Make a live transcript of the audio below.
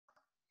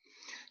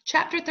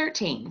Chapter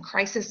 13,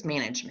 Crisis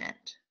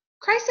Management.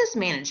 Crisis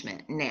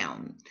management,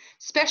 noun.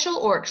 Special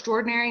or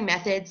extraordinary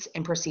methods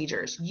and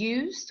procedures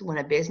used when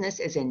a business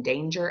is in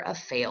danger of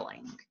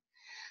failing.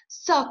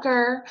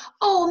 Sucker!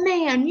 Oh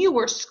man, you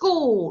were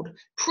schooled!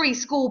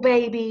 Preschool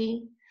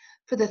baby!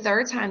 For the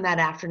third time that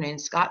afternoon,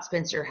 Scott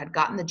Spencer had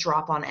gotten the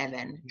drop on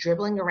Evan,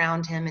 dribbling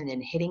around him and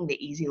then hitting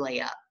the easy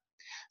layup.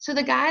 So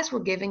the guys were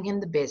giving him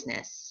the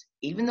business,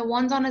 even the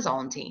ones on his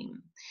own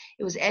team.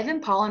 It was Evan,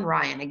 Paul, and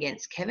Ryan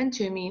against Kevin,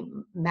 Toomey,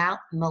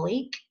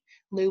 Malik,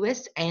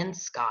 Lewis, and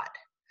Scott.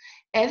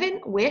 Evan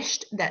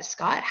wished that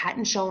Scott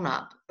hadn't shown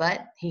up,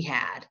 but he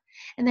had.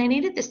 And they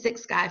needed the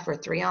sixth guy for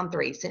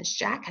 3-on-3 since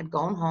Jack had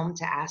gone home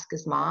to ask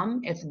his mom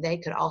if they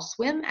could all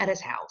swim at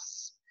his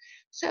house.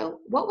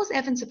 So what was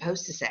Evan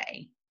supposed to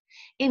say?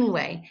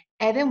 Anyway,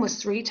 Evan was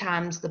 3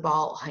 times the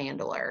ball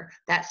handler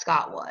that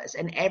Scott was,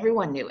 and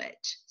everyone knew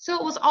it. So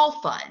it was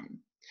all fun.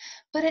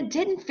 But it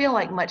didn't feel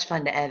like much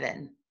fun to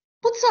Evan.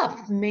 "What's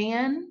up,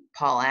 man?"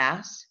 Paul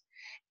asked.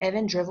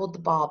 Evan dribbled the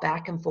ball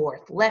back and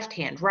forth, left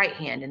hand, right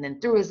hand, and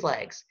then through his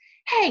legs.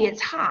 "Hey,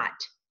 it's hot,"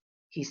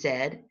 he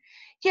said.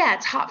 "Yeah,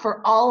 it's hot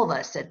for all of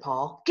us," said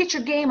Paul. "Get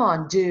your game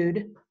on,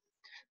 dude."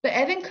 But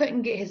Evan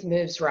couldn't get his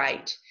moves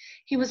right.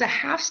 He was a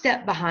half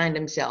step behind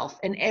himself,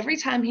 and every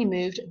time he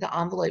moved, the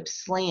envelope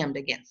slammed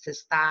against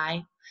his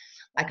thigh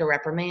like a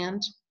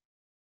reprimand.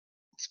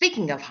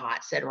 "Speaking of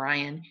hot," said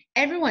Ryan.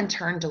 Everyone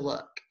turned to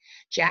look.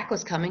 Jack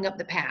was coming up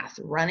the path,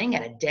 running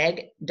at a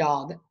dead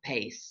dog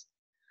pace.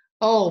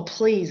 "Oh,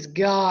 please,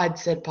 God,"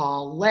 said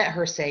Paul. "Let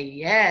her say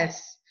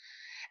yes."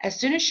 As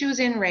soon as she was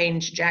in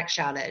range, Jack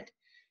shouted,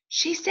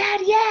 "She said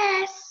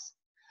yes."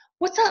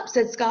 "What's up?"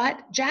 said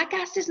Scott. "Jack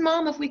asked his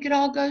mom if we could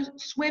all go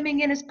swimming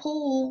in his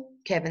pool,"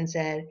 Kevin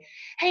said.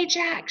 "Hey,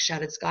 Jack,"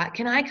 shouted Scott,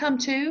 "can I come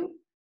too?"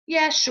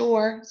 "Yeah,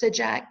 sure," said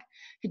Jack,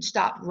 who'd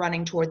stopped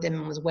running toward them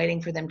and was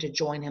waiting for them to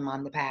join him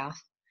on the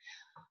path.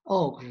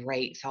 Oh,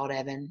 great, thought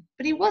Evan.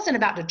 But he wasn't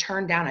about to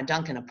turn down a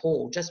dunk in a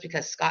pool just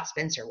because Scott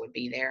Spencer would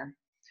be there.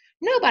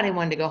 Nobody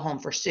wanted to go home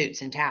for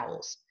suits and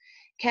towels.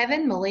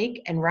 Kevin,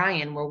 Malik, and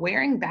Ryan were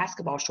wearing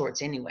basketball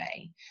shorts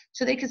anyway,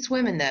 so they could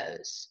swim in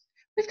those.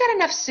 "We've got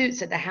enough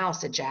suits at the house,"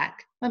 said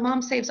Jack. "My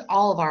mom saves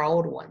all of our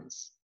old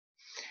ones."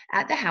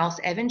 At the house,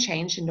 Evan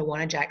changed into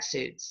one of Jack's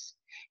suits.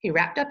 He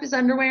wrapped up his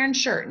underwear and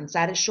shirt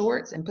inside his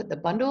shorts and put the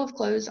bundle of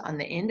clothes on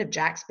the end of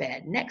Jack's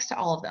bed next to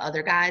all of the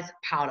other guys'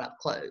 piled up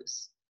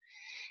clothes.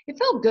 It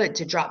felt good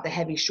to drop the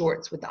heavy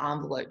shorts with the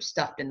envelope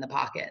stuffed in the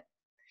pocket.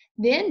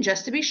 Then,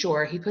 just to be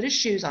sure, he put his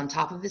shoes on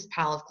top of his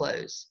pile of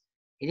clothes.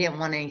 He didn't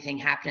want anything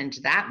happening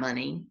to that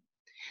money.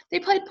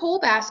 They played pool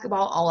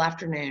basketball all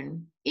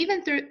afternoon,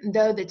 even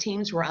though the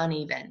teams were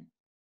uneven.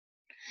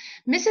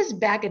 Mrs.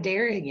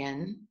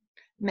 Bagdasarian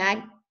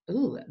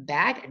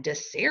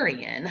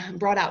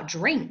brought out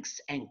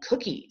drinks and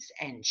cookies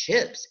and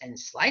chips and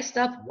sliced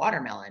up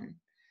watermelon.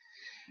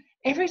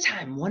 Every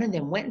time one of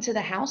them went into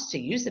the house to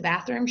use the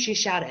bathroom, she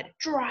shouted,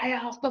 "Dry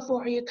off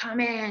before you come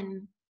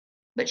in."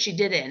 But she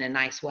did it in a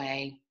nice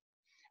way.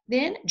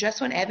 Then, just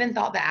when Evan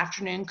thought the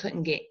afternoon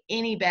couldn't get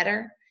any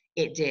better,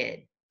 it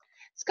did.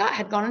 Scott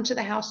had gone into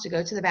the house to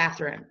go to the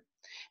bathroom,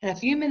 and a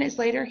few minutes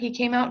later he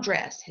came out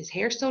dressed, his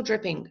hair still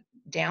dripping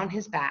down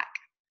his back.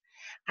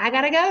 "I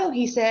gotta go,"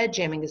 he said,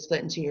 jamming his foot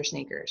into your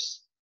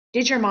sneakers.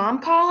 "Did your mom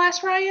call?"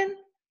 asked Ryan.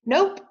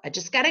 "Nope, I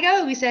just gotta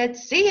go," he said.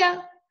 "See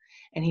ya."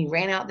 And he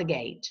ran out the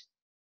gate.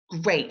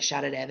 "Great,"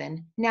 shouted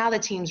Evan. "Now the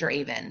teams are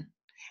even."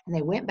 And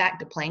they went back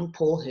to playing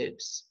pool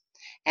hoops.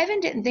 Evan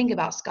didn't think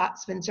about Scott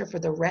Spencer for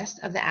the rest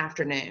of the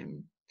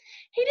afternoon.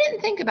 He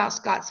didn't think about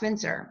Scott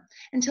Spencer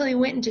until he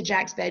went into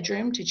Jack's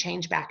bedroom to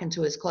change back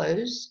into his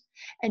clothes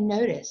and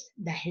noticed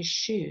that his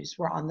shoes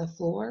were on the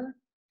floor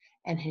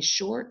and his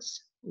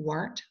shorts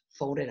weren't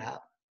folded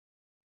up.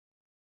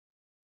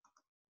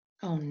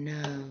 Oh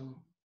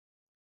no.